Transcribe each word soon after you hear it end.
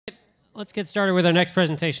Let's get started with our next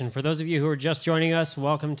presentation. For those of you who are just joining us,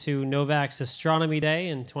 welcome to NOVAC's Astronomy Day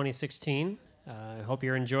in 2016. I hope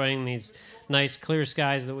you're enjoying these nice clear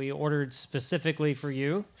skies that we ordered specifically for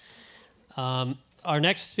you. Our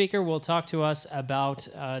next speaker will talk to us about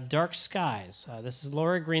dark skies. This is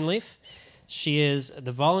Laura Greenleaf. She is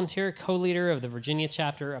the volunteer co-leader of the Virginia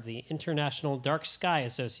chapter of the International Dark Sky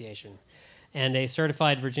Association and a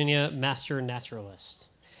certified Virginia Master Naturalist.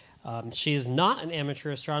 She is not an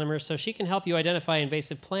amateur astronomer, so she can help you identify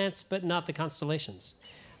invasive plants, but not the constellations.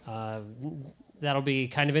 That'll be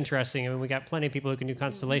kind of interesting. I mean, we got plenty of people who can do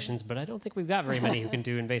constellations, but I don't think we've got very many who can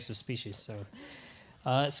do invasive species. So,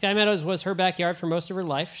 Sky Meadows was her backyard for most of her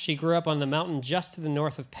life. She grew up on the mountain just to the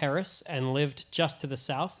north of Paris and lived just to the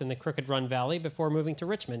south in the Crooked Run Valley before moving to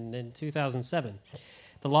Richmond in 2007.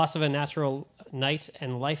 The loss of a natural night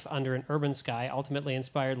and life under an urban sky ultimately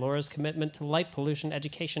inspired Laura's commitment to light pollution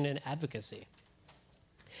education and advocacy.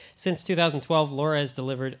 Since 2012, Laura has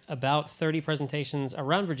delivered about 30 presentations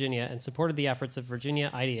around Virginia and supported the efforts of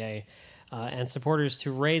Virginia IDA and supporters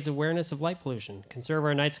to raise awareness of light pollution, conserve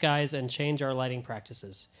our night skies, and change our lighting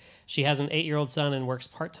practices. She has an 8-year-old son and works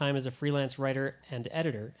part-time as a freelance writer and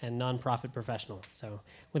editor and nonprofit professional. So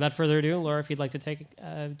without further ado, Laura, if you'd like to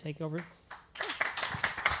take over.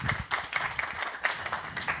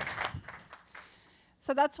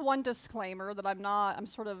 So that's one disclaimer that I'm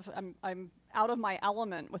out of my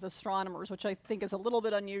element with astronomers, which I think is a little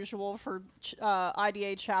bit unusual for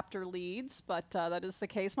IDA chapter leads, but that is the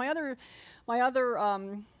case. My other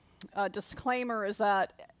disclaimer is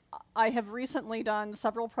that I have recently done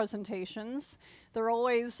several presentations. They're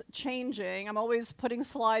always changing. I'm always putting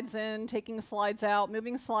slides in, taking slides out,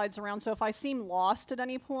 moving slides around. So if I seem lost at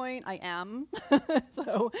any point, I am.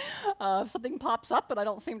 So if something pops up and I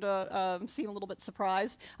don't seem to seem a little bit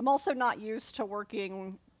surprised. I'm also not used to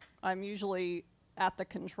working. I'm usually at the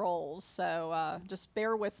controls. So just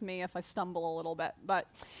bear with me if I stumble a little bit. But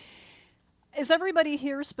is everybody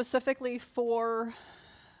here specifically for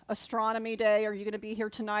Astronomy Day? Are you going to be here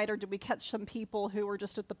tonight, or did we catch some people who were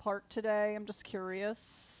just at the park today? I'm just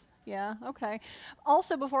curious. Yeah, okay.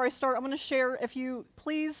 Also, before I start, I'm going to share, if you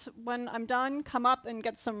please, when I'm done, come up and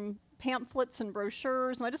get some pamphlets and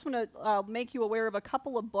brochures. And I just want to make you aware of a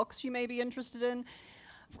couple of books you may be interested in.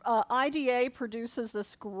 IDA produces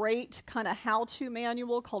this great kind of how-to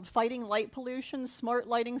manual called Fighting Light Pollution, Smart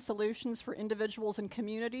Lighting Solutions for Individuals and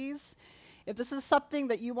Communities. If this is something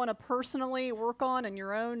that you want to personally work on in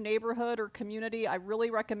your own neighborhood or community, I really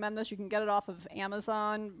recommend this. You can get it off of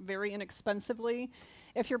Amazon very inexpensively.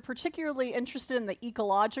 If you're particularly interested in the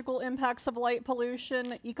ecological impacts of light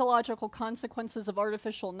pollution, Ecological Consequences of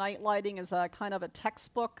Artificial Night Lighting is a kind of a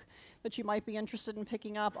textbook that you might be interested in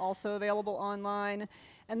picking up, also available online.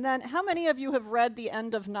 And then, how many of you have read The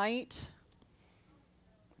End of Night?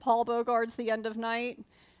 Paul Bogart's The End of Night?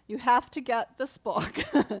 You have to get this book.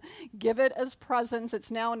 Give it as presents.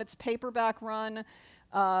 It's now in its paperback run.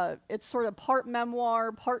 It's sort of part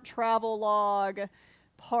memoir, part travel log,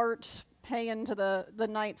 part pay into the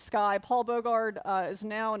night sky. Paul Bogart is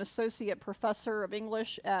now an associate professor of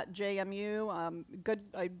English at JMU.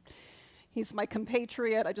 He's my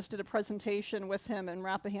compatriot. I just did a presentation with him in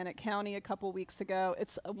Rappahannock County a couple weeks ago.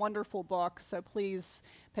 It's a wonderful book, so please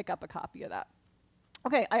pick up a copy of that.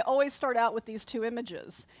 Okay, I always start out with these two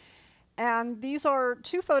images. And these are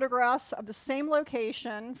two photographs of the same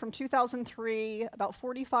location from 2003, about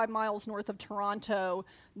 45 miles north of Toronto,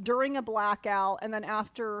 during a blackout and then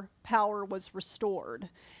after power was restored.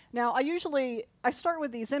 Now, I start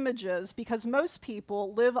with these images because most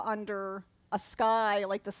people live under a sky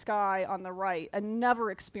like the sky on the right and never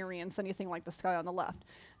experience anything like the sky on the left.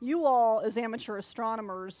 You all, as amateur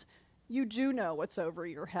astronomers, you do know what's over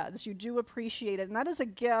your heads. You do appreciate it. And that is a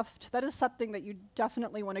gift. That is something that you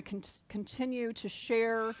definitely want to continue to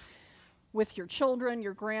share with your children,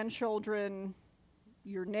 your grandchildren,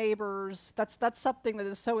 your neighbors. That's something that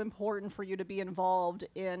is so important for you to be involved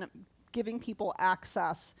in giving people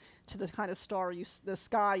access to the kind of the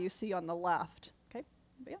sky you see on the left. Okay,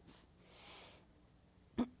 yes.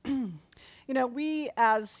 You know, we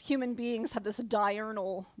as human beings have this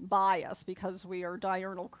diurnal bias because we are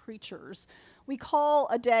diurnal creatures. We call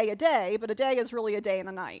a day, but a day is really a day and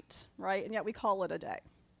a night, right? And yet we call it a day.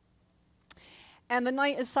 And the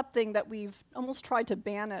night is something that we've almost tried to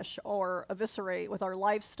banish or eviscerate with our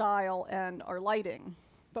lifestyle and our lighting.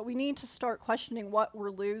 But we need to start questioning what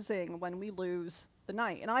we're losing when we lose the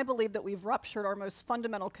night. And I believe that we've ruptured our most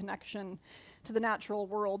fundamental connection to the natural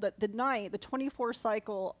world, that the night, the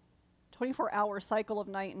 24-hour cycle of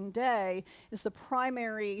night and day, is the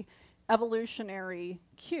primary evolutionary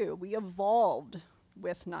cue. We evolved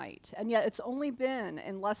with night. And yet it's only been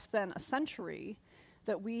in less than a century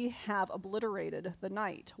that we have obliterated the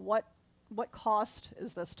night. What cost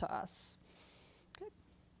is this to us? Okay.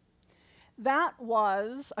 That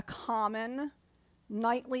was a common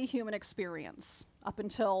nightly human experience up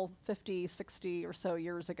until 50, 60 or so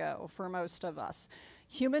years ago for most of us.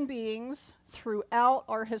 Human beings throughout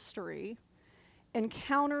our history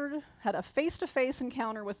had a face-to-face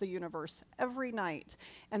encounter with the universe every night.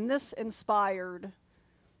 And this inspired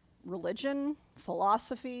religion,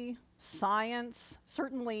 philosophy, science,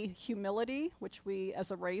 certainly humility, which we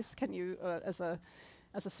as a race can use, as a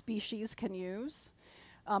species can use,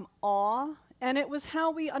 awe, and it was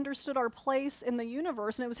how we understood our place in the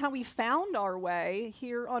universe, and it was how we found our way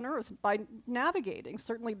here on Earth by navigating,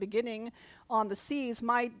 certainly beginning on the seas.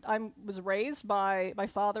 I was raised by my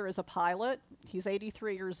father as a pilot. He's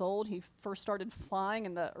 83 years old. He first started flying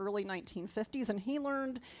in the early 1950s, and he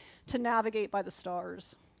learned to navigate by the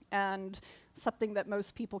stars, and something that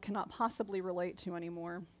most people cannot possibly relate to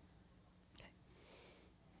anymore.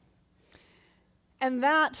 And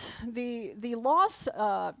that, the loss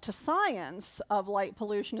to science of light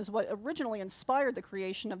pollution is what originally inspired the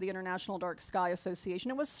creation of the International Dark Sky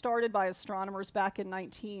Association. It was started by astronomers back in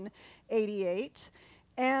 1988.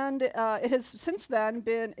 And it has since then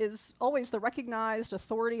is always the recognized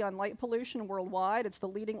authority on light pollution worldwide. It's the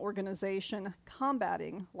leading organization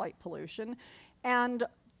combating light pollution. And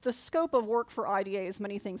the scope of work for IDA is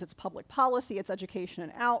many things. It's public policy, it's education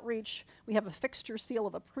and outreach. We have a fixture seal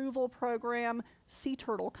of approval program, sea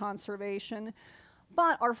turtle conservation.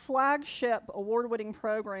 But our flagship award-winning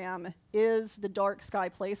program is the Dark Sky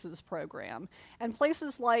Places program. And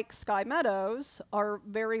places like Sky Meadows are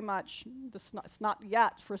very much, it's not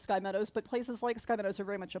yet for Sky Meadows, but places like Sky Meadows are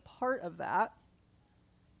very much a part of that.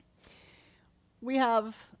 We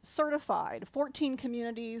have certified 14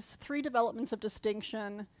 communities, 3 developments of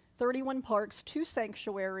distinction, 31 parks, 2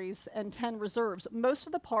 sanctuaries, and 10 reserves. Most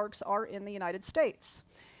of the parks are in the United States.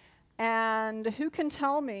 And who can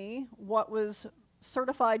tell me what was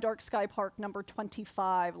certified Dark Sky Park number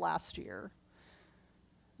 25 last year?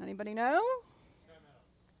 Anybody know? Sky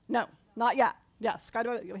Meadows. No, not yet. Yes, Sky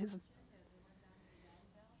Meadows.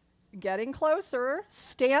 Getting closer.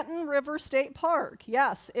 Stanton River State Park,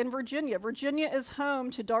 yes, in Virginia. Virginia is home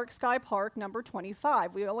to Dark Sky Park number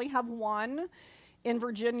 25. We only have 1 in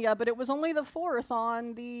Virginia, but it was only the 4th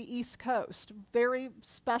on the East Coast. Very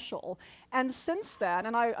special. And since then,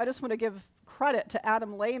 and I just want to give credit to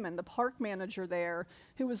Adam Lehman, the park manager there,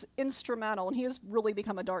 who was instrumental, and he has really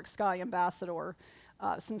become a Dark Sky ambassador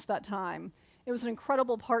since that time. It was an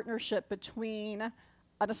incredible partnership between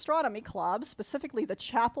an astronomy club, specifically the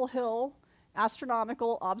Chapel Hill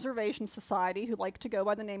Astronomical Observation Society, who like to go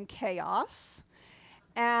by the name Chaos,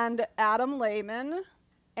 and Adam Lehman,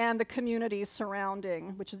 and the communities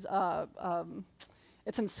surrounding, which is,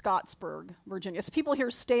 it's in Scottsburg, Virginia. So people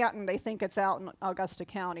hear Stanton, they think it's out in Augusta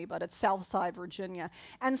County, but it's Southside Virginia.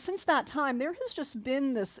 And since that time, there has just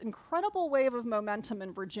been this incredible wave of momentum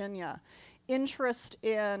in Virginia, interest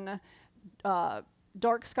in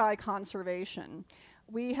dark sky conservation.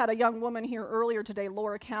 We had a young woman here earlier today,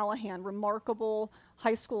 Laura Callahan, remarkable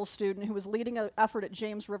high school student who was leading an effort at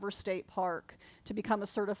James River State Park to become a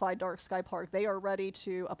certified dark sky park. They are ready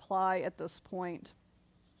to apply at this point.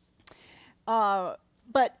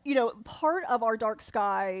 But, you know, part of our Dark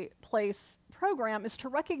Sky Place program is to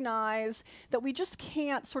recognize that we just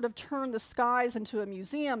can't sort of turn the skies into a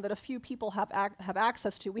museum that a few people have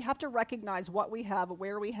access to. We have to recognize what we have,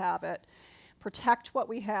 where we have it, protect what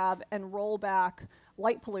we have, and roll back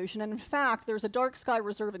light pollution. And in fact, there's a dark sky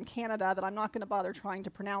reserve in Canada that I'm not going to bother trying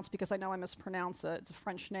to pronounce because I know I mispronounce it. It's a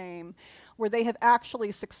French name, where they have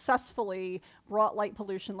actually successfully brought light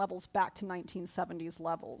pollution levels back to 1970s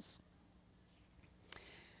levels.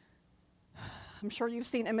 I'm sure you've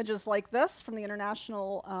seen images like this from the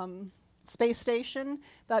International Space Station.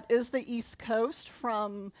 That is the East Coast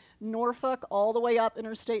from Norfolk all the way up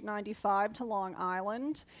Interstate 95 to Long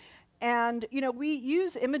Island. And, you know, we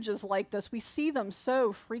use images like this. We see them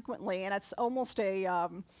so frequently, and it's almost a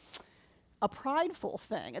prideful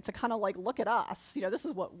thing. It's a kind of like, look at us. You know, this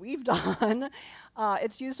is what we've done.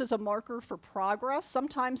 It's used as a marker for progress,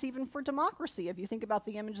 sometimes even for democracy, if you think about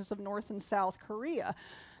the images of North and South Korea.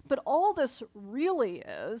 But all this really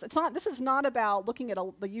is, this is not about looking at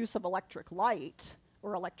the use of electric light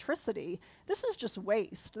or electricity. This is just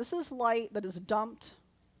waste. This is light that is dumped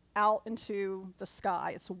out into the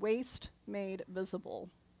sky. It's waste made visible.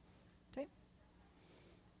 Okay.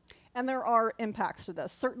 And there are impacts to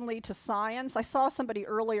this, certainly to science. I saw somebody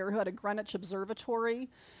earlier who had a Greenwich Observatory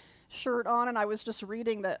shirt on, and I was just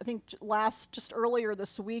reading that, I think just earlier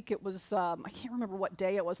this week, it was, I can't remember what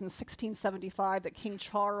day it was, in 1675, that King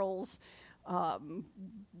Charles,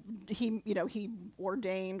 he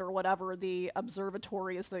ordained or whatever the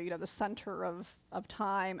observatory as the center of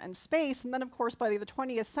time and space. And then, of course, by the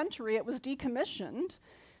 20th century, it was decommissioned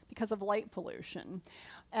because of light pollution.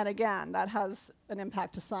 And again, that has an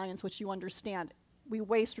impact to science, which you understand. We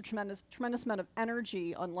waste a tremendous amount of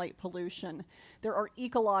energy on light pollution. There are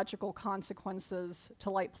ecological consequences to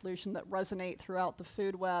light pollution that resonate throughout the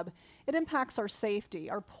food web. It impacts our safety.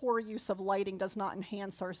 Our poor use of lighting does not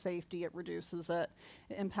enhance our safety, it reduces it.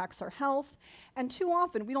 It impacts our health. And too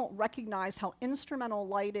often, we don't recognize how instrumental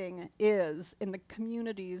lighting is in the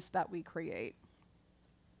communities that we create.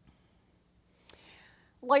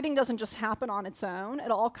 Lighting doesn't just happen on its own.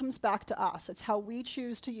 It all comes back to us. It's how we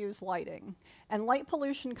choose to use lighting. And light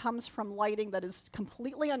pollution comes from lighting that is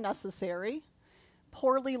completely unnecessary,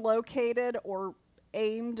 poorly located or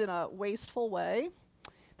aimed in a wasteful way,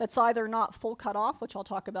 that's either not full cutoff, which I'll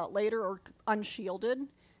talk about later, or unshielded,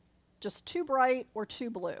 just too bright or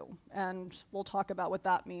too blue. And we'll talk about what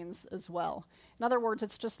that means as well. In other words,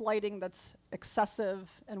 it's just lighting that's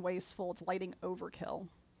excessive and wasteful. It's lighting overkill.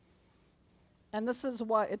 And this is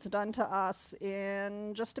what it's done to us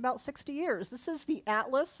in just about 60 years. This is the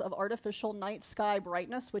Atlas of Artificial Night Sky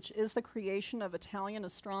Brightness, which is the creation of Italian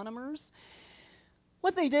astronomers.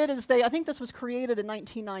 What they did is I think this was created in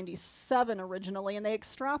 1997 originally, and they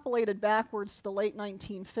extrapolated backwards to the late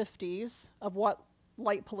 1950s of what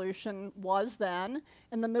light pollution was then,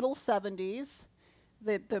 in the middle 70s,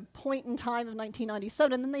 the point in time of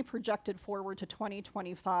 1997, and then they projected forward to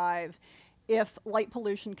 2025. If light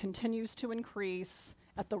pollution continues to increase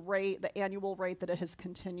at the annual rate that it has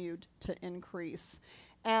continued to increase.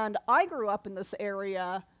 And I grew up in this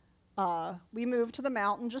area. We moved to the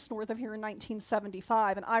mountain just north of here in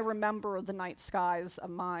 1975, and I remember the night skies of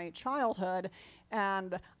my childhood,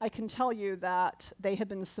 and I can tell you that they have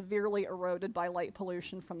been severely eroded by light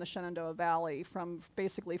pollution from the Shenandoah Valley,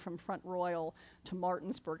 basically from Front Royal to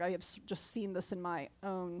Martinsburg. I have just seen this in my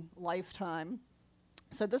own lifetime.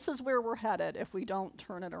 So this is where we're headed if we don't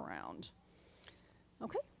turn it around.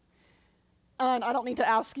 Okay? And I don't need to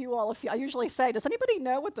ask you all I usually say, does anybody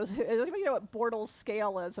know what Bortle's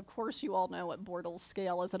scale is? Of course you all know what Bortle's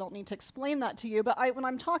scale is. I don't need to explain that to you, but when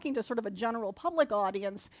I'm talking to sort of a general public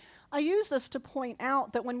audience, I use this to point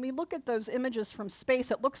out that when we look at those images from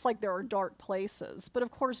space, it looks like there are dark places. But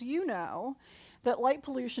of course you know that light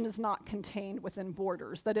pollution is not contained within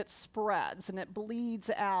borders, that it spreads and it bleeds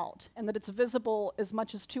out, and that it's visible as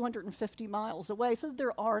much as 250 miles away, so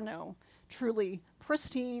there are no truly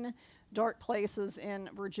pristine, dark places in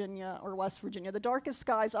Virginia or West Virginia. The darkest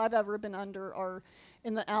skies I've ever been under are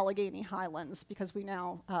in the Allegheny Highlands, because we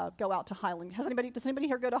now go out to Highland. Does anybody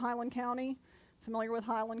here go to Highland County? Familiar with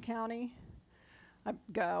Highland County?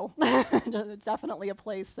 Go. It's definitely a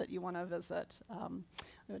place that you want to visit.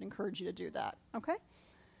 I would encourage you to do that. Okay?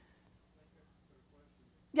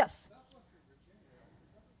 Yes?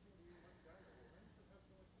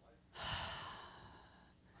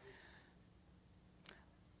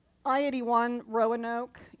 I-81,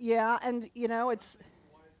 Roanoke, yeah, and it's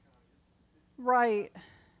right.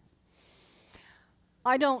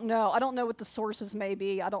 I don't know. I don't know what the sources may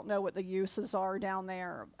be. I don't know what the uses are down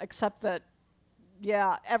there, except that,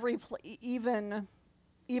 yeah, even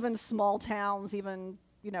small towns,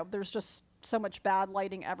 there's just so much bad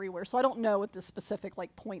lighting everywhere. So I don't know what the specific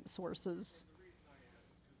point sources. The reason I ask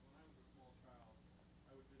is because when I was a small child,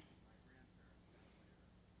 I would visit my grandparents down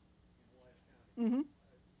there in Wise County. Mm-hmm.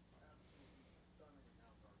 Absolutely stunning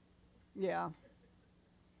how dark it was. Yeah.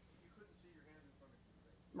 You couldn't see your hand in front of your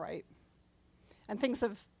face. Right. And things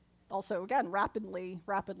have also, again, rapidly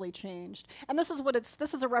changed. And this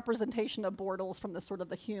is a representation of Bortle's from the sort of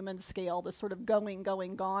the human scale, this sort of going,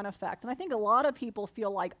 gone effect. And I think a lot of people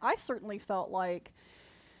feel like, I certainly felt like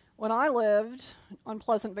when I lived on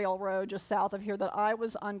Pleasant Vale Road just south of here, that I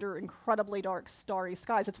was under incredibly dark, starry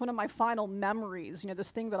skies. It's one of my final memories,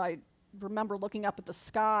 this thing that I remember looking up at the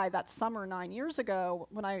sky that summer 9 years ago,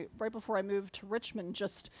 right before I moved to Richmond,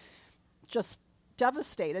 just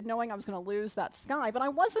devastated, knowing I was going to lose that sky, but I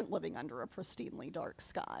wasn't living under a pristinely dark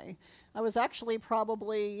sky. I was actually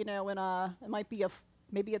probably,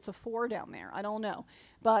 maybe it's a 4 down there, I don't know.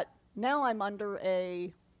 But now I'm under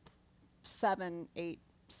a 7, 8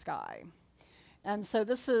 sky. And so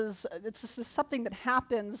this is something that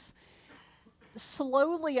happens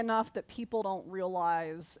slowly enough that people don't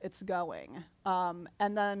realize it's going. And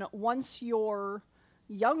then once you're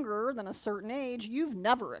younger than a certain age, you've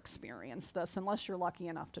never experienced this unless you're lucky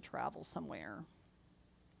enough to travel somewhere.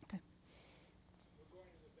 Okay. We're going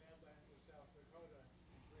to the bad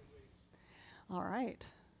All right.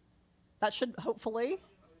 That should hopefully.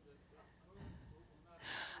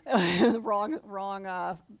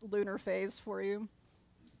 wrong lunar phase for you.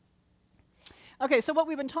 Okay, so what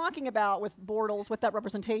we've been talking about with Bortles, with that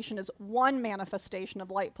representation, is one manifestation of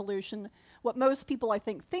light pollution. What most people, I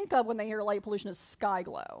think of when they hear light pollution is sky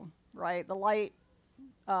glow, right? The light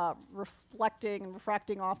reflecting and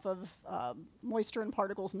refracting off of moisture and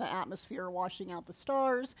particles in the atmosphere, washing out the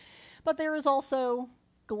stars. But there is also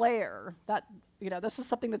glare. That, this is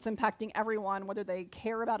something that's impacting everyone, whether they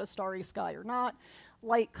care about a starry sky or not.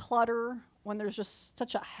 Light clutter, when there's just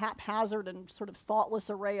such a haphazard and sort of thoughtless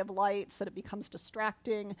array of lights that it becomes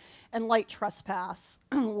distracting. And light trespass,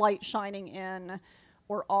 light shining in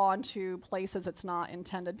or onto places it's not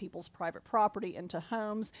intended, people's private property, into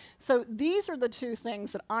homes. So these are the two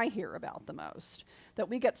things that I hear about the most, that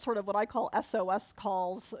we get sort of what I call SOS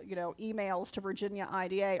calls, emails to Virginia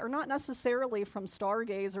IDA, are not necessarily from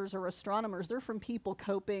stargazers or astronomers. They're from people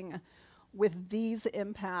coping with these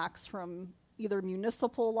impacts from either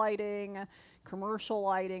municipal lighting, commercial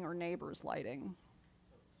lighting, or neighbors' lighting.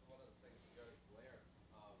 So one of the things you got is glare.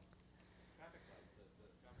 Traffic lights.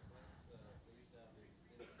 The traffic lights, they used to have the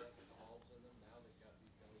incandescent bulbs in them. Now they've got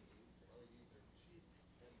these LEDs. The LEDs are cheap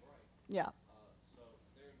and bright. Yeah. So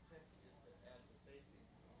their intent is to add to safety,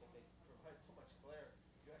 but they provide so much glare,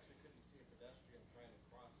 you actually couldn't see a pedestrian trying to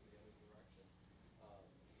cross in the other direction.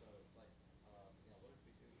 So it's like, what if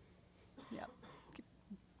we do? Yeah.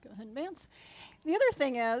 Go ahead and advance. The other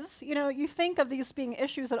thing is, you think of these being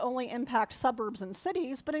issues that only impact suburbs and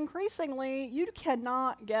cities, but increasingly you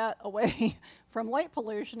cannot get away from light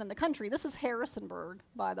pollution in the country. This is Harrisonburg,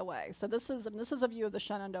 by the way. So this is a view of the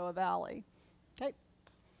Shenandoah Valley. Okay.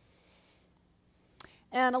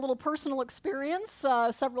 And a little personal experience.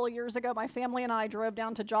 Several years ago, my family and I drove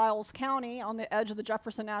down to Giles County on the edge of the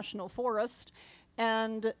Jefferson National Forest,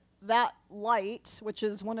 and that light, which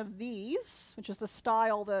is one of these, which is the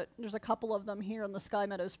style that there's a couple of them here on the Sky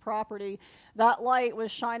Meadows property, that light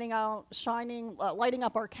was lighting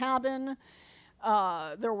up our cabin.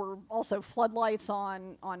 There were also floodlights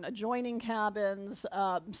on adjoining cabins.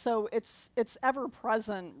 So it's ever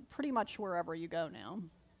present pretty much wherever you go now.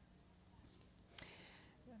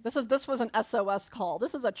 This was an SOS call.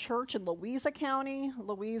 This is a church in Louisa County.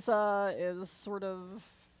 Louisa is sort of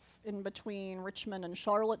in between Richmond and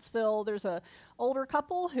Charlottesville. There's an older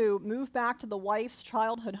couple who moved back to the wife's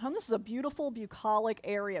childhood home. This is a beautiful, bucolic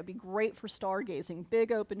area. It'd be great for stargazing,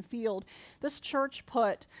 big open field. This church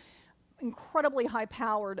put incredibly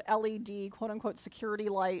high-powered LED, quote-unquote, security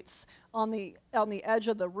lights on the edge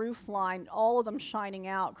of the roof line, all of them shining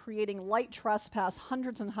out, creating light trespass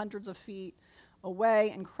hundreds and hundreds of feet away,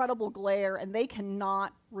 incredible glare, and they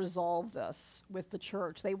cannot resolve this with the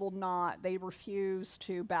church. They will not. They refuse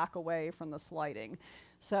to back away from this lighting.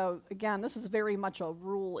 So again, this is very much a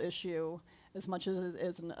rural issue as much as it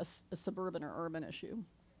is a suburban or urban issue.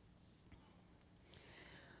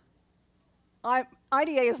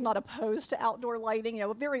 IDA is not opposed to outdoor lighting.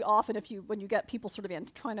 Very often when you get people sort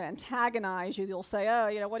of trying to antagonize you, they'll say,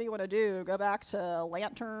 oh, what do you want to do? Go back to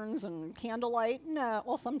lanterns and candlelight? No,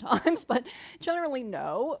 well, sometimes, but generally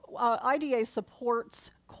no. IDA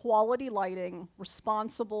supports quality lighting,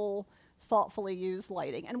 responsible, thoughtfully used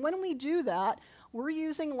lighting. And when we do that, we're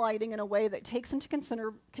using lighting in a way that takes into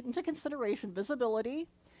consideration visibility,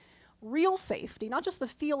 real safety, not just the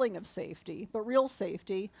feeling of safety, but real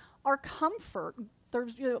safety, our comfort.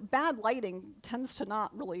 There's, bad lighting tends to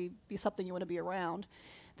not really be something you want to be around.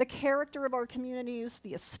 The character of our communities,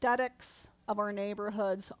 the aesthetics of our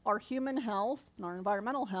neighborhoods, our human health and our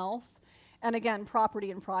environmental health, and again, property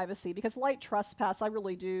and privacy, because light trespass, I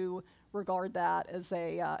really do regard that as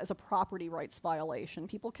a property rights violation.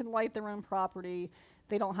 People can light their own property.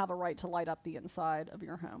 They don't have a right to light up the inside of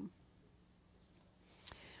your home.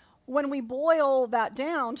 When we boil that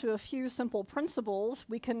down to a few simple principles,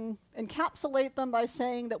 we can encapsulate them by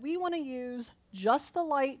saying that we want to use just the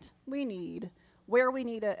light we need, where we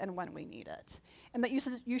need it, and when we need it. And that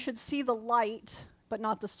you should see the light, but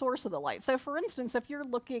not the source of the light. So for instance, if you're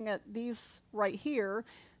looking at these right here,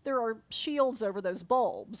 there are shields over those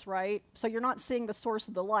bulbs, right? So you're not seeing the source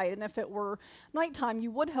of the light. And if it were nighttime, you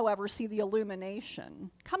would, however, see the illumination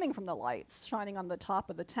coming from the lights shining on the top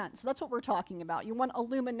of the tent. So that's what we're talking about. You want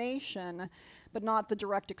illumination, but not the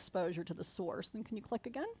direct exposure to the source. Then can you click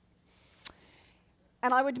again?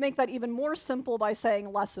 And I would make that even more simple by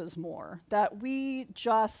saying less is more, that we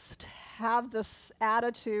just have this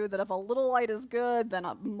attitude that if a little light is good, then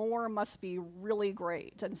more must be really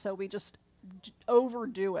great. And so we just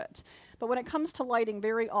overdo it. But when it comes to lighting,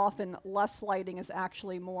 very often less lighting is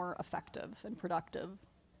actually more effective and productive.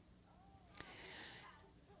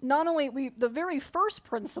 not only the very first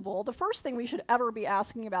principle, the first thing we should ever be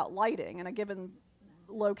asking about lighting in a given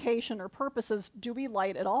location or purpose is, do we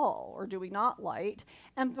light at all or do we not light?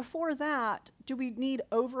 And before that, do we need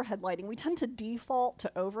overhead lighting? We tend to default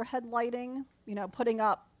to overhead lighting, you know, putting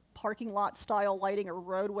up parking lot style lighting or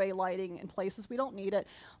roadway lighting in places we don't need it.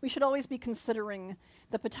 We should always be considering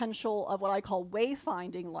the potential of what I call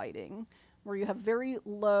wayfinding lighting, where you have very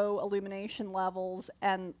low illumination levels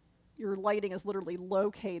and your lighting is literally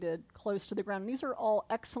located close to the ground. And these are all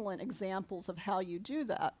excellent examples of how you do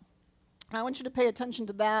that. And I want you to pay attention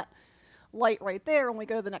to that light right there when we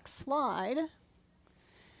go to the next slide.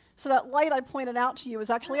 So that light I pointed out to you is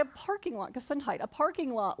actually a parking lot, Gesundheit, a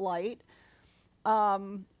parking lot light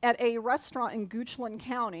at a restaurant in Goochland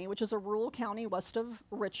County, which is a rural county west of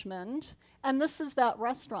Richmond. And this is that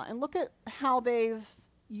restaurant. And look at how they've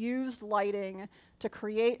used lighting to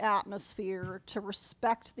create atmosphere, to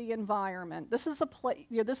respect the environment. This is a place,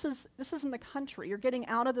 you know, this is in the country. You're getting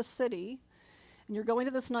out of the city and you're going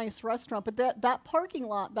to this nice restaurant, but that parking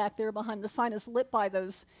lot back there behind the sign is lit by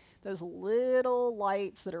those little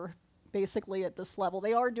lights that are basically at this level.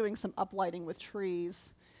 They are doing some uplighting with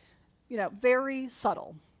trees. You know, very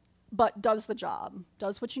subtle, but does the job,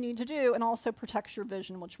 does what you need to do, and also protects your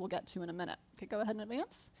vision, which we'll get to in a minute. Okay, go ahead and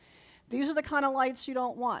advance. These are the kind of lights you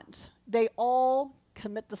don't want. They all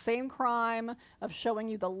commit the same crime of showing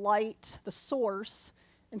you the light, the source,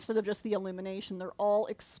 instead of just the illumination. They're all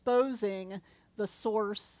exposing the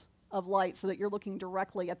source of light so that you're looking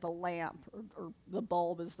directly at the lamp, or the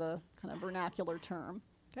bulb is the kind of vernacular term.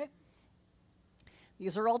 Okay.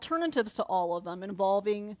 These are alternatives to all of them,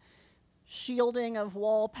 involving shielding of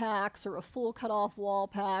wall packs or a full cutoff wall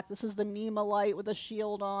pack. This is the NEMA light with a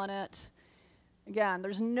shield on it. Again,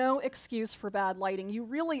 there's no excuse for bad lighting. You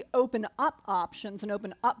really open up options and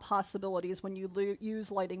open up possibilities when you use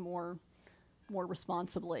lighting more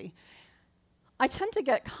responsibly. I tend to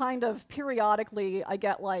get kind of periodically, I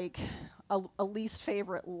get like a least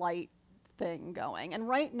favorite light thing going. And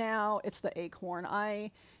right now it's the Acorn.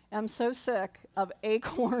 I am so sick of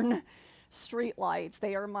Acorn street lights.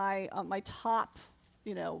 They are my top,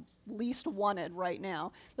 you know, least wanted right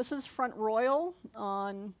now. This is Front Royal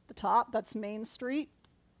on the top. That's Main Street.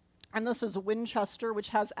 And this is Winchester, which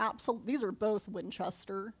has these are both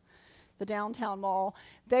Winchester, the downtown mall.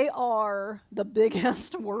 They are the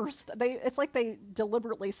biggest, worst. It's like they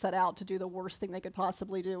deliberately set out to do the worst thing they could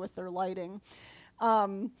possibly do with their lighting.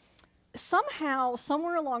 Somehow,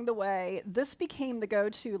 somewhere along the way, this became the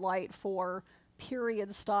go-to light for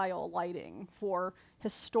period style lighting, for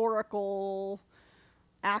historical,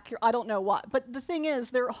 accurate, I don't know what. But the thing is,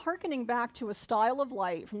 they're hearkening back to a style of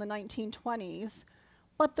light from the 1920s,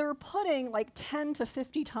 but they're putting like 10 to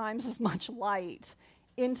 50 times as much light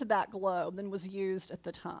into that globe than was used at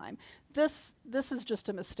the time. This is just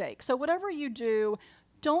a mistake. So whatever you do,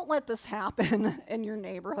 don't let this happen in your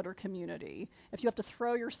neighborhood or community. If you have to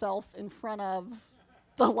throw yourself in front of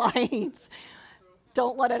the light,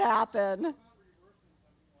 don't let it happen.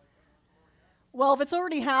 Well, if it's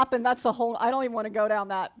already happened, that's a whole, I don't even want to go down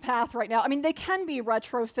that path right now. I mean, they can be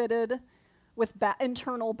retrofitted with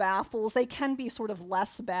internal baffles. They can be sort of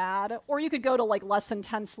less bad, or you could go to like less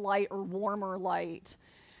intense light or warmer light.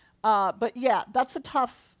 But yeah, that's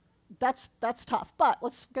tough. But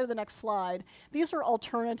let's go to the next slide. These are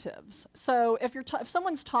alternatives. So if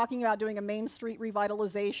someone's talking about doing a Main Street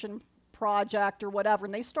revitalization project or whatever,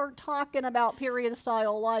 and they start talking about period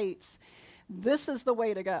style lights, this is the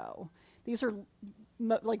way to go. These are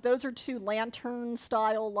those are two lantern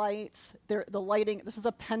style lights. The lighting, this is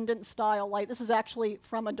a pendant style light. This is actually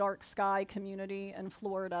from a dark sky community in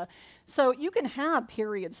Florida. So you can have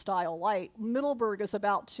period style light. Middleburg is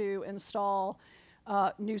about to install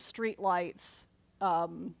new street lights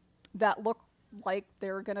that look like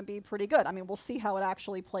they're going to be pretty good. I mean, we'll see how it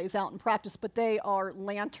actually plays out in practice, but they are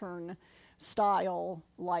lantern style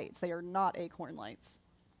lights. They are not Acorn lights.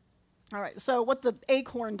 All right, so what the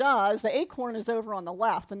Acorn does, the Acorn is over on the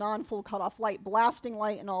left, the non-full cutoff light, blasting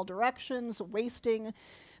light in all directions, wasting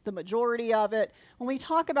the majority of it. When we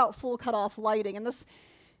talk about full cutoff lighting, and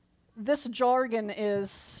this jargon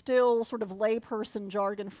is still sort of layperson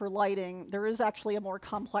jargon for lighting, there is actually a more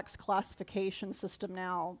complex classification system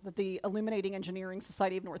now that the Illuminating Engineering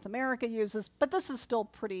Society of North America uses, but this is still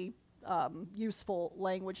pretty useful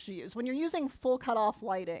language to use. When you're using full cutoff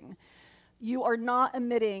lighting, you are not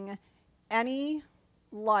emitting any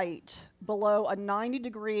light below a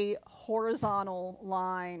 90-degree horizontal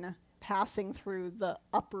line passing through the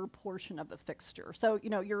upper portion of the fixture. So, you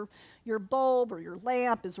know, your bulb or your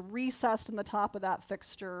lamp is recessed in the top of that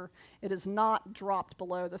fixture. It is not dropped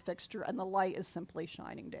below the fixture, and the light is simply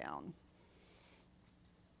shining down.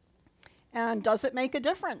 And does it make a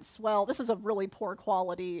difference? Well, this is a really poor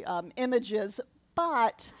quality images,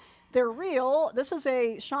 but they're real. This is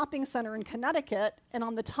a shopping center in Connecticut, and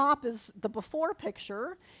on the top is the before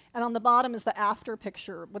picture, and on the bottom is the after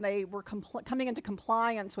picture when they were coming into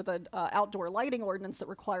compliance with an outdoor lighting ordinance that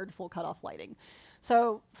required full cutoff lighting.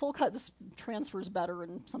 So full cut, this transfers better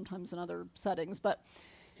and sometimes in other settings, but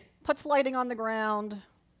puts lighting on the ground,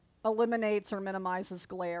 eliminates or minimizes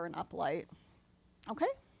glare and uplight. Okay?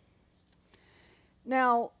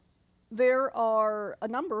 Now, there are a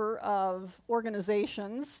number of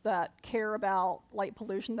organizations that care about light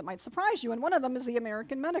pollution that might surprise you, and one of them is the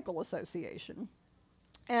American Medical Association.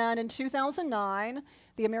 And in 2009,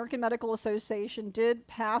 the American Medical Association did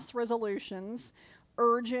pass resolutions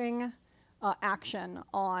urging action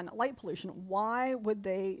on light pollution. Why would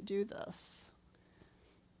they do this?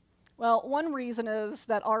 Well, one reason is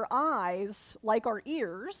that our eyes, like our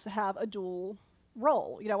ears, have a dual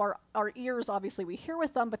role. You know, our ears, obviously we hear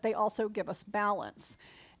with them, but they also give us balance.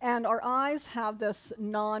 And our eyes have this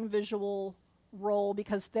non-visual role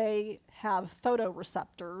because they have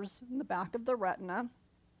photoreceptors in the back of the retina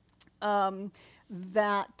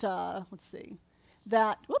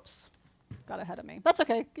whoops, got ahead of me. That's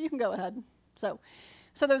okay, you can go ahead. So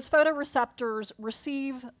those photoreceptors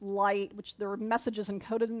receive light, which there are messages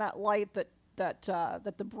encoded in that light that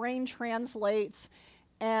the brain translates,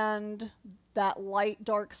 and that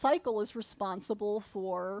light-dark cycle is responsible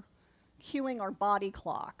for cueing our body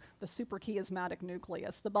clock, the suprachiasmatic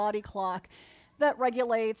nucleus, the body clock that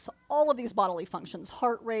regulates all of these bodily functions: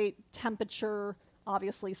 heart rate, temperature,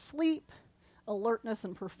 obviously sleep, alertness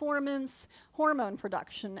and performance, hormone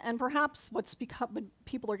production, and perhaps what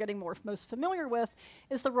people are getting most familiar with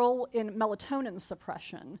is the role in melatonin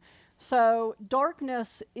suppression. So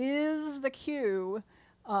darkness is the cue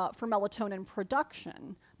for melatonin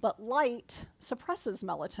production, but light suppresses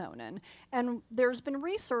melatonin. And there's been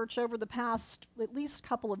research over the past at least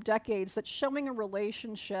couple of decades that's showing a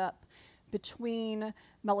relationship between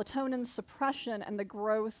melatonin suppression and the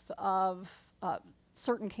growth of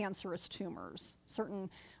certain cancerous tumors, certain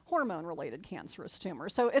hormone-related cancerous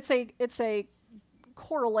tumors. So it's a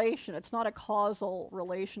correlation. It's not a causal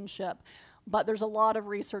relationship, but there's a lot of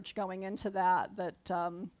research going into that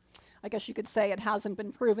I guess you could say it hasn't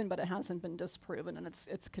been proven, but it hasn't been disproven, and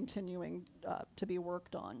it's continuing to be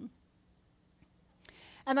worked on.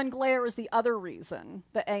 And then glare is the other reason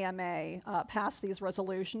the AMA passed these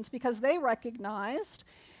resolutions, because they recognized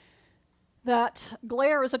that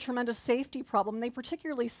glare is a tremendous safety problem. They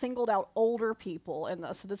particularly singled out older people in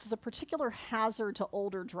this. So this is a particular hazard to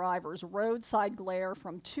older drivers. Roadside glare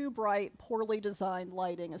from too bright, poorly designed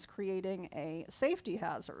lighting is creating a safety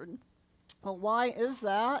hazard. Well, why is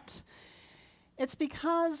that? It's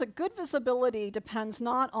because good visibility depends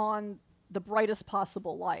not on the brightest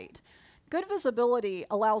possible light. Good visibility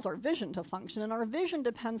allows our vision to function, and our vision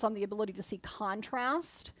depends on the ability to see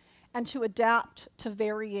contrast and to adapt to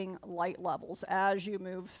varying light levels as you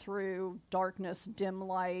move through darkness, dim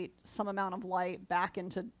light, some amount of light, back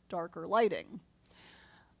into darker lighting.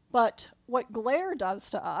 But what glare does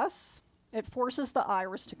to us, it forces the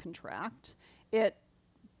iris to contract. It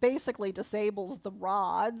basically disables the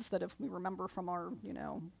rods that, if we remember from our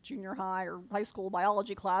junior high or high school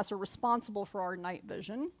biology class, are responsible for our night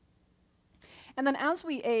vision. And then as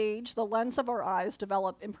we age, the lens of our eyes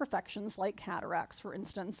develop imperfections like cataracts, for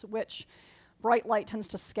instance, which bright light tends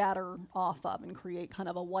to scatter off of and create kind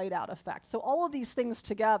of a whiteout effect. So all of these things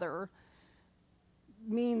together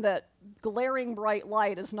mean that glaring bright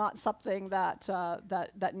light is not something that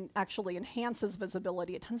actually enhances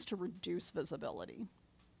visibility. It tends to reduce visibility.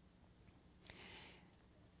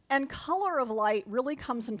 And color of light really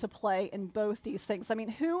comes into play in both these things. I mean,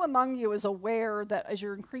 who among you is aware that as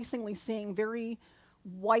you're increasingly seeing very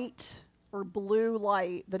white or blue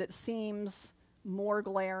light, that it seems more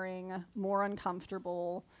glaring, more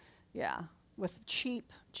uncomfortable? Yeah, with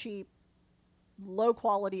cheap,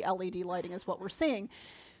 low-quality LED lighting is what we're seeing.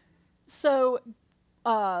 So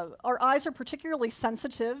our eyes are particularly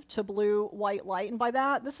sensitive to blue-white light, and by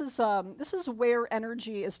that, this is where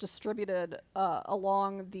energy is distributed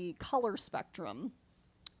along the color spectrum.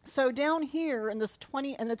 So down here in this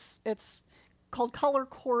 20, and it's called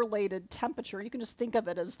color-correlated temperature. You can just think of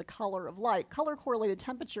it as the color of light. Color-correlated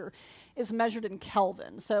temperature is measured in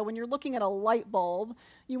Kelvin. So when you're looking at a light bulb,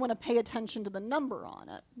 you want to pay attention to the number on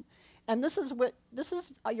it. And this is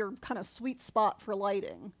your kind of sweet spot for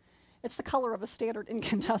lighting. It's the color of a standard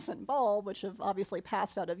incandescent bulb, which have obviously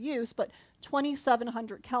passed out of use, but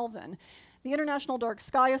 2700 Kelvin. The International Dark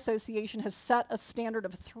Sky Association has set a standard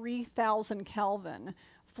of 3000 Kelvin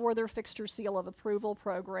for their fixture seal of approval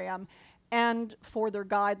program, and for their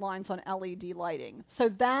guidelines on LED lighting. So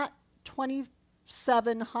that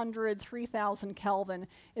 2700, 3000 Kelvin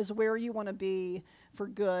is where you want to be for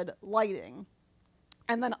good lighting.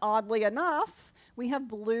 And then oddly enough, we have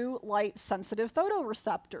blue light sensitive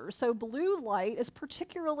photoreceptors. So blue light is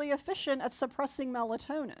particularly efficient at suppressing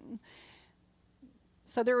melatonin.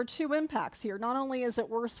 So there are two impacts here. Not only is it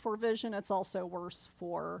worse for vision, it's also worse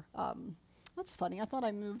for, that's funny, I thought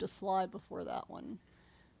I moved a slide before that one.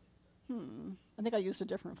 I think I used a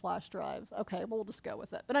different flash drive. Okay, we'll just go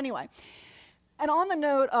with it. But anyway, and on the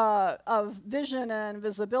note of vision and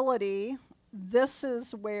visibility, this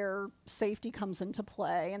is where safety comes into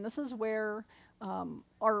play, and this is where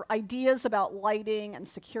our ideas about lighting and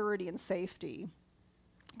security and safety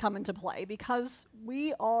come into play, because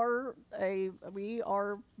we are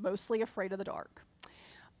mostly afraid of the dark.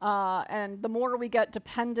 And the more we get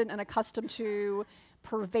dependent and accustomed to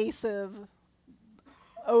pervasive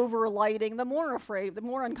overlighting, the more afraid, the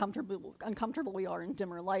more uncomfortable we are in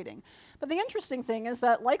dimmer lighting. But the interesting thing is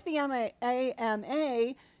that, like the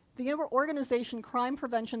AMA, the organization Crime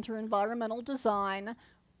Prevention Through Environmental Design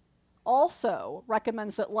also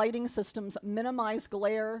recommends that lighting systems minimize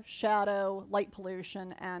glare, shadow, light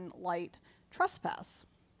pollution, and light trespass.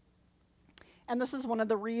 And this is one of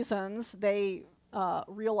the reasons they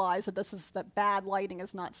realize that that bad lighting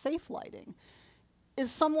is not safe lighting. Is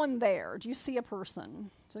someone there? Do you see a person?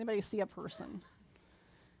 Does anybody see a person?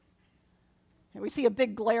 And we see a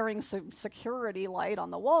big glaring security light on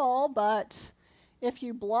the wall, but if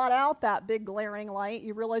you blot out that big glaring light,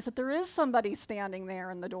 you realize that there is somebody standing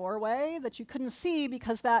there in the doorway that you couldn't see,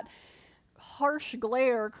 because that harsh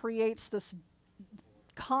glare creates this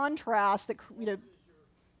contrast that,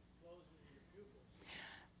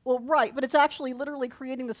 well, right, but it's actually literally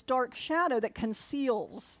creating this dark shadow that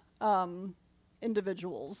conceals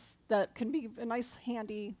individuals that can be a nice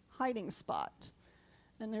handy hiding spot.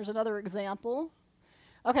 And there's another example.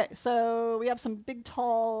 Okay, so we have some big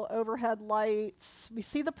tall overhead lights. We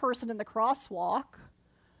see the person in the crosswalk,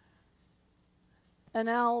 and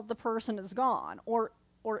now the person is gone. Or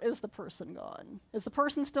is the person gone? Is the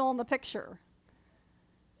person still in the picture?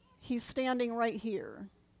 He's standing right here.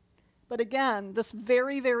 But again, this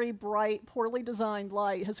very, very bright, poorly designed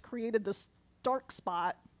light has created this dark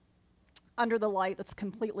spot under the light that's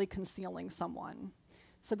completely concealing someone.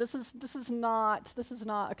 So this is not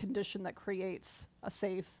a condition that creates a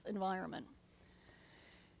safe environment.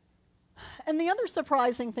 And the other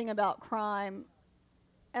surprising thing about crime,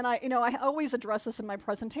 and I always address this in my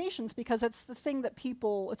presentations because it's the thing that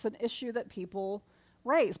it's an issue that people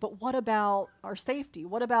raise. But what about our safety?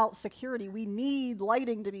 What about security? We need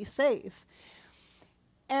lighting to be safe.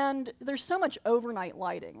 And there's so much overnight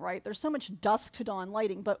lighting, right? There's so much dusk to dawn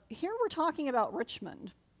lighting. But here we're talking about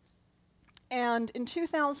Richmond. And in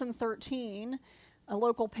 2013, a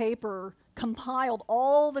local paper compiled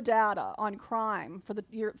all the data on crime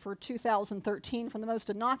for 2013, from the most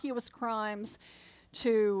innocuous crimes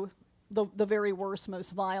to the very worst,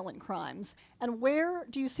 most violent crimes. And where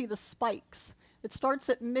do you see the spikes? It starts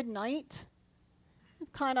at midnight.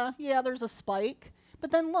 There's a spike.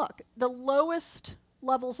 But then look, the lowest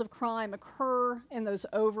levels of crime occur in those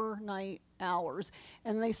overnight hours.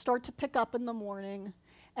 And they start to pick up in the morning,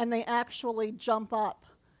 and they actually jump up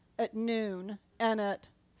at noon and at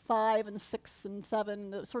 5 and 6 and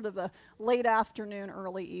 7, sort of the late afternoon,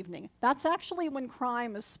 early evening. That's actually when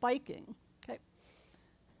crime is spiking. Okay.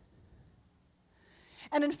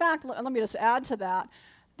 And in fact, let me just add to that,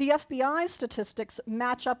 the FBI statistics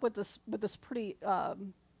match up with this pretty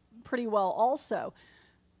well also.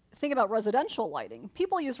 Think about residential lighting.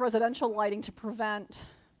 People use residential lighting to prevent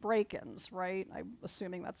break-ins, right? I'm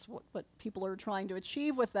assuming that's what people are trying to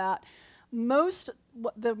achieve with that.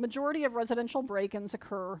 The majority of residential break-ins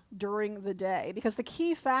occur during the day, because the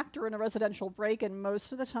key factor in a residential break-in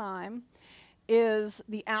most of the time is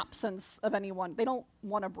the absence of anyone. They don't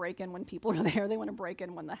want to break in when people are there. They want to break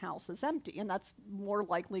in when the house is empty, and that's more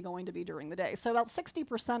likely going to be during the day. So about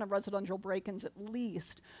 60% of residential break-ins at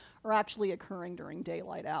least are actually occurring during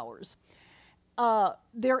daylight hours.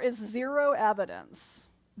 There is zero evidence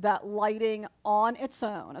that lighting on its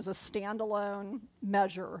own as a standalone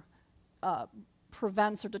measure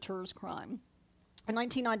prevents or deters crime. In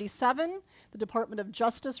 1997, the Department of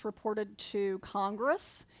Justice reported to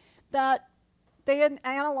Congress that they had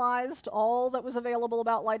analyzed all that was available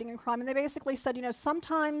about lighting and crime, and they basically said,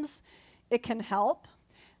 sometimes it can help,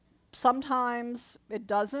 sometimes it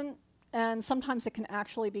doesn't, and sometimes it can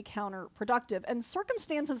actually be counterproductive. And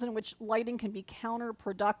circumstances in which lighting can be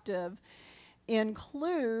counterproductive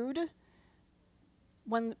include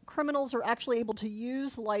when criminals are actually able to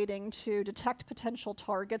use lighting to detect potential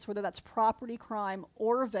targets, whether that's property crime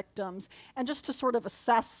or victims, and just to sort of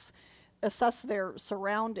assess their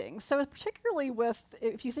surroundings. So particularly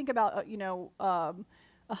if you think about,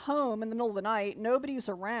 a home in the middle of the night, nobody's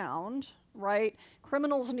around, right?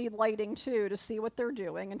 Criminals need lighting too to see what they're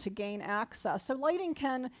doing and to gain access. So lighting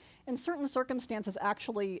can, in certain circumstances,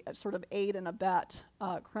 actually sort of aid and abet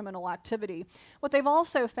criminal activity. What they've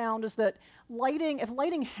also found is that if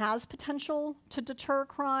lighting has potential to deter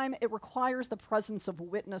crime, it requires the presence of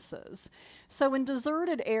witnesses. So in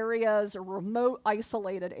deserted areas or remote,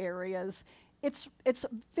 isolated areas, it's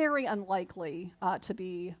very unlikely to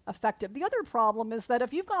be effective. The other problem is that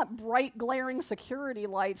if you've got bright, glaring security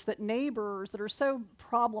lights that are so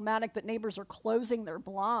problematic that neighbors are closing their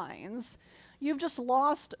blinds, you've just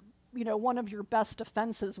lost, one of your best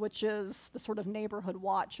defenses, which is the sort of neighborhood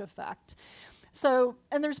watch effect. So,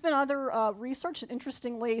 and there's been other research,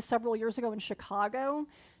 interestingly, several years ago in Chicago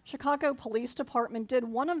Police Department did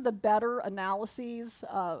one of the better analyses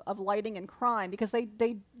of lighting and crime, because they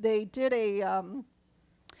did they did an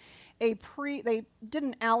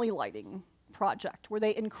alley lighting project where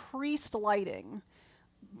they increased lighting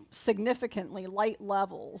significantly, light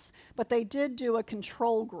levels, but they did do a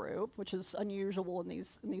control group, which is unusual in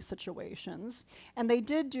these situations, and they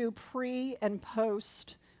did do pre and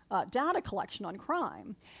post data collection on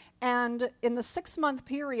crime. And in the 6-month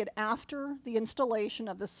period after the installation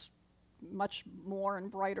of this much more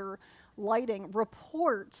and brighter lighting,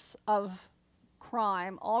 reports of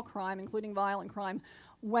crime, all crime, including violent crime,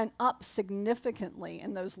 went up significantly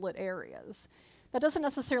in those lit areas. That doesn't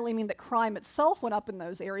necessarily mean that crime itself went up in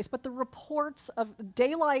those areas, but the reports of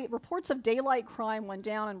daylight crime went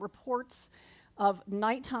down, and reports of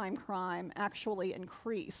nighttime crime actually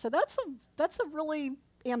increased. So that's a really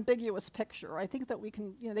ambiguous picture. I think that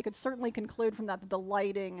they could certainly conclude from that the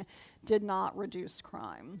lighting did not reduce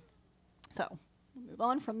crime. So we'll move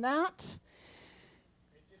on from that.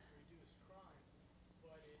 It didn't reduce crime,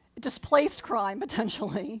 but it displaced crime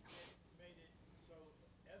potentially. Made it so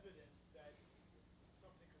evident that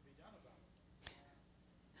something could be done about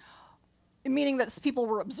it. Meaning that people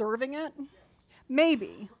were observing it? Yes.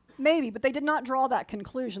 Maybe, but they did not draw that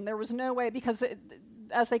conclusion. There was no way, because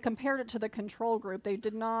as they compared it to the control group, they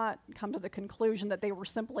did not come to the conclusion that there was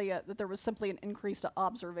simply an increased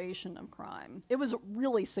observation of crime. It was a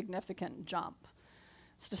really significant jump,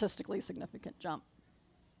 statistically significant jump.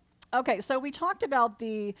 Okay, so we talked about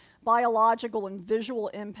the biological and visual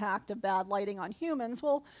impact of bad lighting on humans.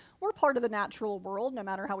 Well, we're part of the natural world, no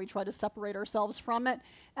matter how we try to separate ourselves from it.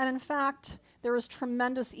 And in fact, there is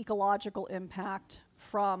tremendous ecological impact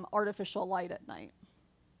from artificial light at night.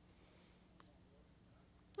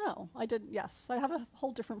 No, I didn't. Yes, I have a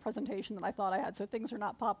whole different presentation than I thought I had, so things are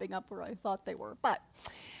not popping up where I thought they were. But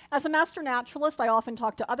as a master naturalist, I often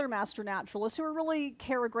talk to other master naturalists who really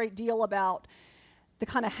care a great deal about the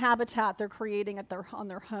kind of habitat they're creating on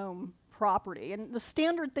their home property. And the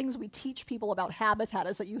standard things we teach people about habitat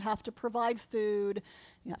is that you have to provide food,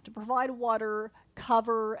 you have to provide water,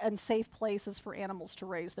 cover, and safe places for animals to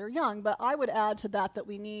raise their young. But I would add to that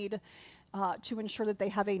we need to ensure that they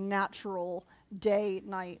have a natural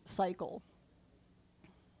day-night cycle.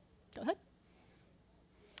 Go ahead.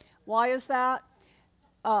 Why is that?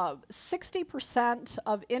 60%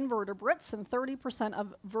 of invertebrates and 30%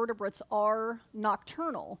 of vertebrates are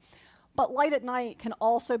nocturnal. But light at night can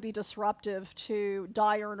also be disruptive to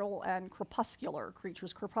diurnal and crepuscular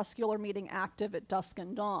creatures, crepuscular meaning active at dusk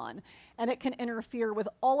and dawn. And it can interfere with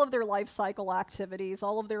all of their life cycle activities,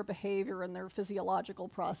 all of their behavior and their physiological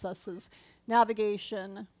processes,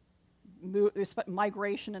 navigation,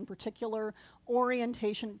 migration in particular,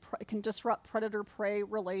 orientation, can disrupt predator-prey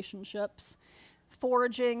relationships,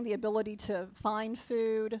 foraging, the ability to find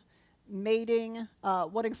food, mating.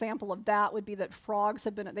 One example of that would be that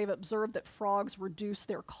they've observed that frogs reduce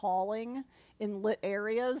their calling in lit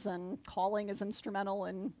areas, and calling is instrumental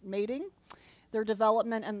in mating. Their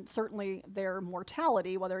development and certainly their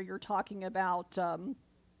mortality, whether you're talking about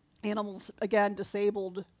animals, again,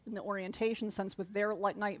 disabled in the orientation sense with their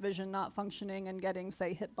night vision not functioning and getting,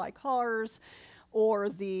 say, hit by cars, or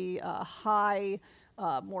the high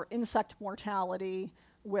more insect mortality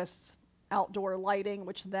with outdoor lighting,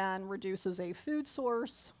 which then reduces a food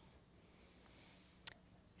source.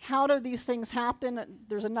 How do these things happen?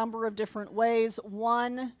 There's a number of different ways.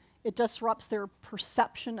 One, it disrupts their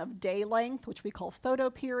perception of day length, which we call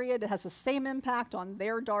photoperiod. It has the same impact on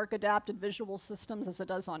their dark adapted visual systems as it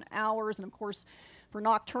does on ours. And of course, for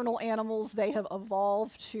nocturnal animals, they have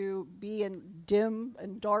evolved to be in dim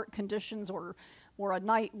and dark conditions, or a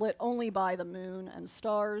night lit only by the moon and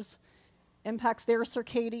stars. impacts their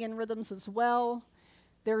circadian rhythms as well.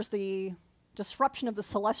 There's the disruption of the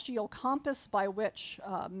celestial compass by which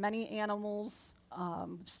many animals,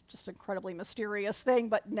 just incredibly mysterious thing,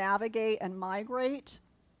 but navigate and migrate.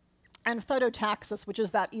 And phototaxis, which is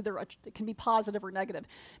that either it can be positive or negative,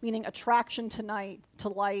 meaning attraction to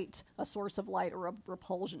light, a source of light, or a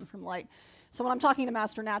repulsion from light. So when I'm talking to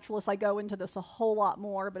master naturalists, I go into this a whole lot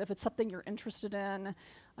more, but if it's something you're interested in,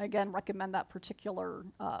 I again recommend that particular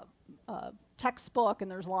textbook, and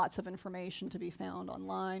there's lots of information to be found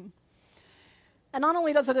online. And not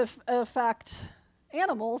only does it affect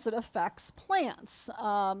animals, it affects plants,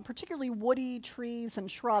 particularly woody trees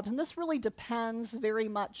and shrubs. And this really depends very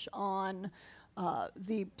much on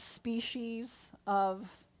the species of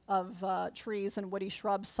trees and woody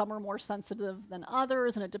shrubs. Some are more sensitive than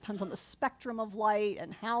others, and it depends on the spectrum of light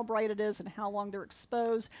and how bright it is and how long they're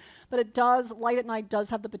exposed. But it does, light at night does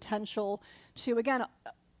have the potential to, again,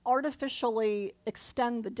 artificially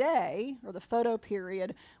extend the day, or the photo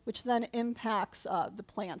period, which then impacts the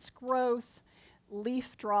plant's growth,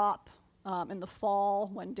 leaf drop in the fall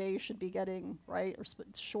when days should be getting or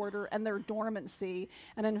shorter, and their dormancy.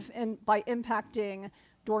 And by impacting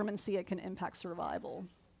dormancy, it can impact survival.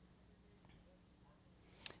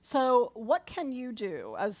 So what can you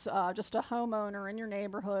do as just a homeowner in your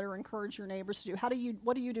neighborhood, or encourage your neighbors to do?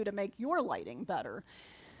 What do you do to make your lighting better?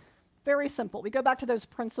 Very simple. We go back to those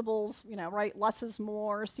principles, right? Less is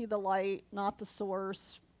more, see the light, not the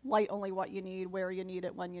source, light only what you need, where you need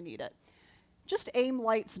it, when you need it. Just aim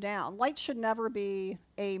lights down. Light should never be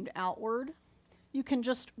aimed outward. You can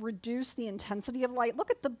just reduce the intensity of light. Look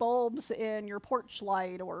at the bulbs in your porch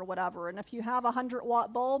light or whatever, and if you have a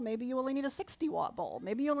 100-watt bulb, maybe you only need a 60-watt bulb.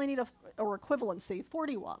 Maybe you only need or equivalency,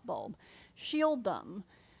 40-watt bulb. Shield them.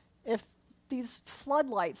 If these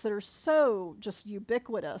floodlights that are so just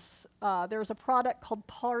ubiquitous, there's a product called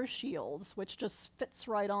PAR Shields, which just fits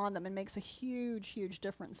right on them and makes a huge, huge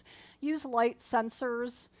difference. Use light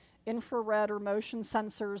sensors, infrared or motion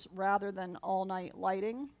sensors, rather than all-night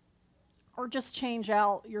lighting. Or just change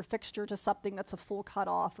out your fixture to something that's a full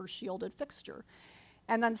cutoff or shielded fixture.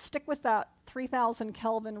 And then stick with that 3,000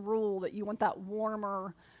 Kelvin rule that you want that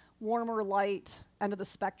warmer light end of the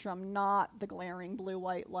spectrum, not the glaring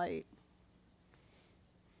blue-white light.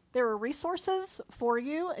 There are resources for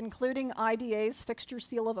you, including IDA's Fixture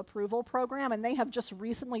Seal of Approval program, and they have just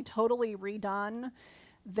recently totally redone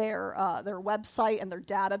their website and their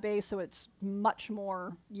database, so it's much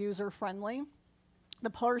more user-friendly. The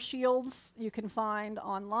PAR shields you can find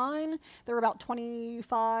online. They're about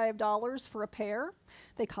 $25 for a pair.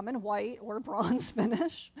 They come in white or bronze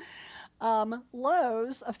finish.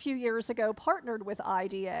 Lowe's, a few years ago, partnered with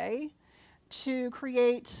IDA to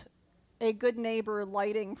create a Good Neighbor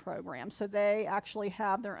lighting program. So they actually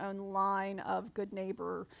have their own line of Good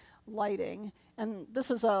Neighbor lighting. And this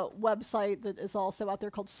is a website that is also out there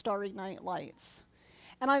called Starry Night Lights.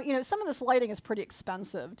 And some of this lighting is pretty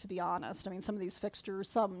expensive, to be honest. I mean, some of these fixtures,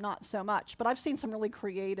 some not so much. But I've seen some really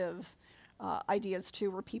creative ideas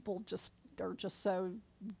too, where people are just so,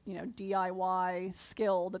 DIY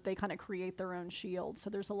skilled that they kind of create their own shield.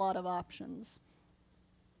 So there's a lot of options.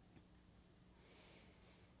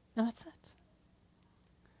 And that's it.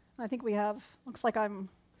 I think we have, looks like I'm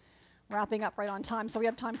wrapping up right on time, so we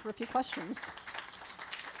have time for a few questions.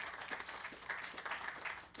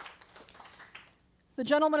 The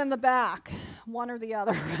gentleman in the back, one or the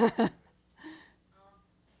other. When I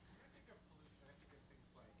think of pollution, I think of things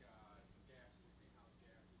like gases, greenhouse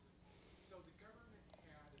gases. So the government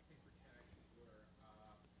had a thing for taxes where,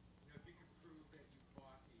 if you could prove that you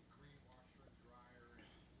bought a green washer and dryer and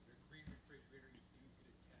a green refrigerator, you do get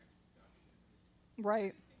a tax deduction.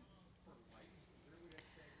 Right. For lights, is there a way to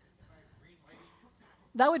say if I have green lighting?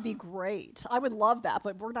 That would be great. I would love that,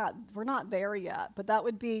 but we're not there yet. But that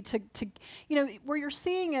would be to where you're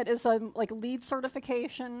seeing it is like LEED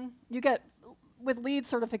certification. You get with LEED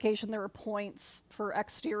certification, there are points for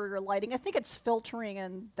exterior lighting. I think it's filtering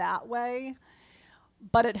in that way,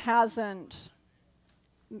 but it hasn't.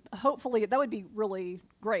 Hopefully, that would be really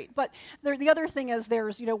great. But the other thing is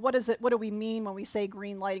there's, what do we mean when we say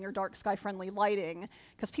green lighting or dark sky friendly lighting?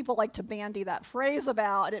 Because people like to bandy that phrase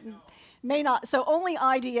about it. May not, so only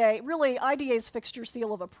IDA's Fixture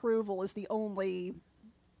Seal of Approval is the only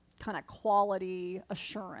kind of quality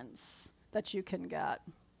assurance that you can get.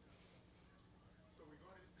 So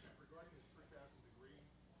regarding this 3,000 degree,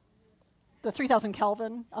 The 3,000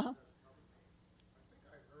 Kelvin? Uh-huh.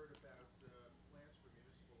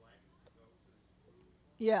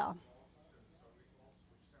 Yeah.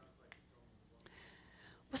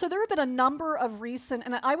 So there have been a number of recent,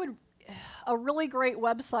 and a really great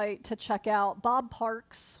website to check out, Bob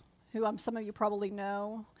Parks, who some of you probably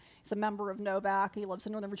know. He's a member of NOVAC. He lives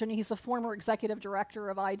in Northern Virginia. He's the former executive director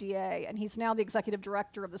of IDA, and he's now the executive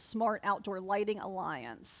director of the Smart Outdoor Lighting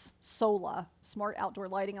Alliance, SOLA, Smart Outdoor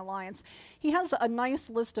Lighting Alliance. He has a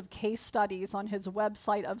nice list of case studies on his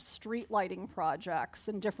website of street lighting projects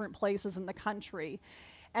in different places in the country.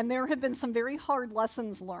 And there have been some very hard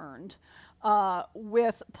lessons learned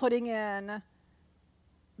with putting in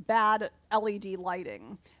bad LED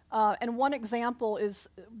lighting. And one example is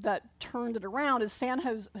that turned it around is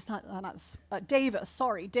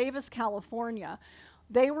Davis, California.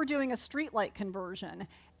 They were doing a streetlight conversion,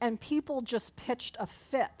 and people just pitched a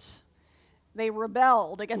fit. They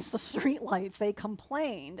rebelled against the streetlights. They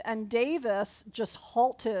complained, and Davis just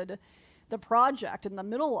halted the project in the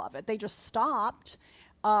middle of it. They just stopped,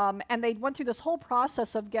 and they went through this whole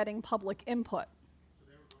process of getting public input.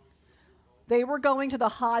 They were going to the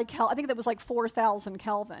high Kelvin, I think that was like 4,000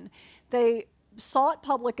 Kelvin. They sought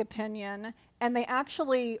public opinion, and they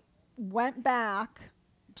actually went back,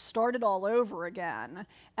 started all over again,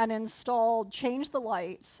 and changed the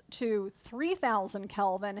lights to 3,000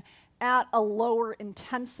 Kelvin at a lower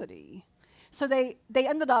intensity. So they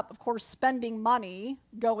ended up, of course, spending money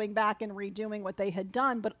going back and redoing what they had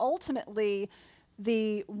done, but ultimately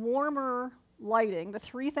the warmer lighting, the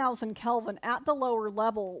 3,000 Kelvin at the lower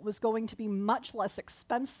level, was going to be much less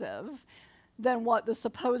expensive than what the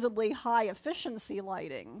supposedly high efficiency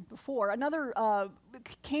lighting before. Another,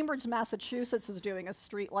 Cambridge, Massachusetts is doing a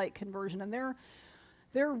street light conversion, and they're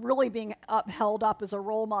really being held up as a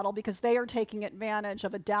role model because they are taking advantage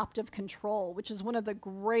of adaptive control, which is one of the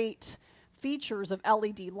great features of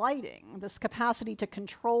LED lighting, this capacity to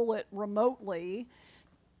control it remotely,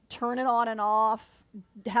 turn it on and off,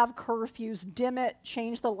 have curfews, dim it,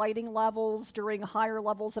 change the lighting levels during higher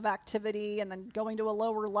levels of activity, and then going to a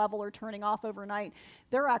lower level or turning off overnight.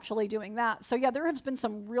 They're actually doing that. So yeah, there has been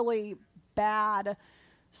some really bad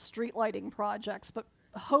street lighting projects, but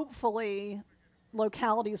hopefully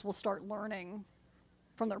localities will start learning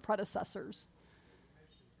from their predecessors.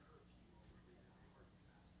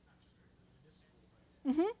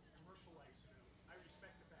 Mm-hmm.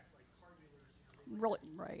 Really,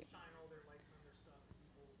 right. Shine all their lights on their stuff,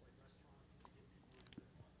 people like restaurants and give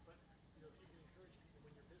people, but you know, if you can encourage people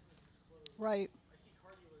when your business is closed. Right. I see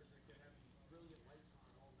car dealers that have these brilliant lights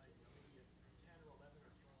on all night, you know, maybe at 10 or 11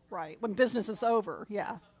 or 12. Right, when business is over,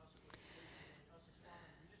 yeah.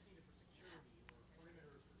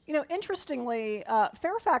 You know, interestingly,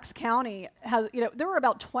 Fairfax County has, you know, there were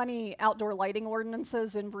about 20 outdoor lighting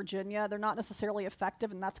ordinances in Virginia. They're not necessarily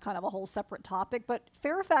effective, and that's kind of a whole separate topic. But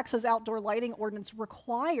Fairfax's outdoor lighting ordinance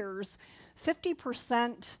requires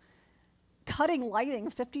 50% cutting lighting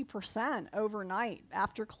 50% overnight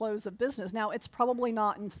after close of business. Now, it's probably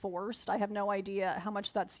not enforced. I have no idea how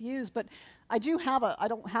much that's used, but I do have I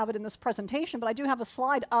don't have it in this presentation, but I do have a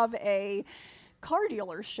slide of a car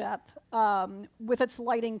dealership with its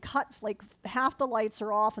lighting cut, like half the lights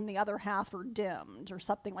are off and the other half are dimmed or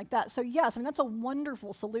something like that. So yes, I mean, that's a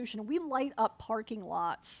wonderful solution. We light up parking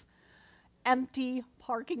lots, empty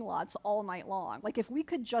parking lots all night long. Like if we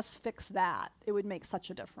could just fix that, it would make such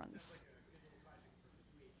a difference.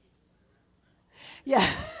 Yeah.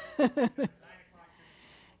 Yeah,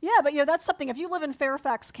 but you know, that's something, if you live in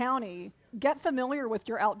Fairfax County, get familiar with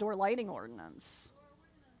your outdoor lighting ordinance.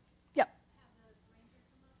 Yep.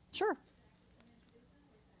 Sure.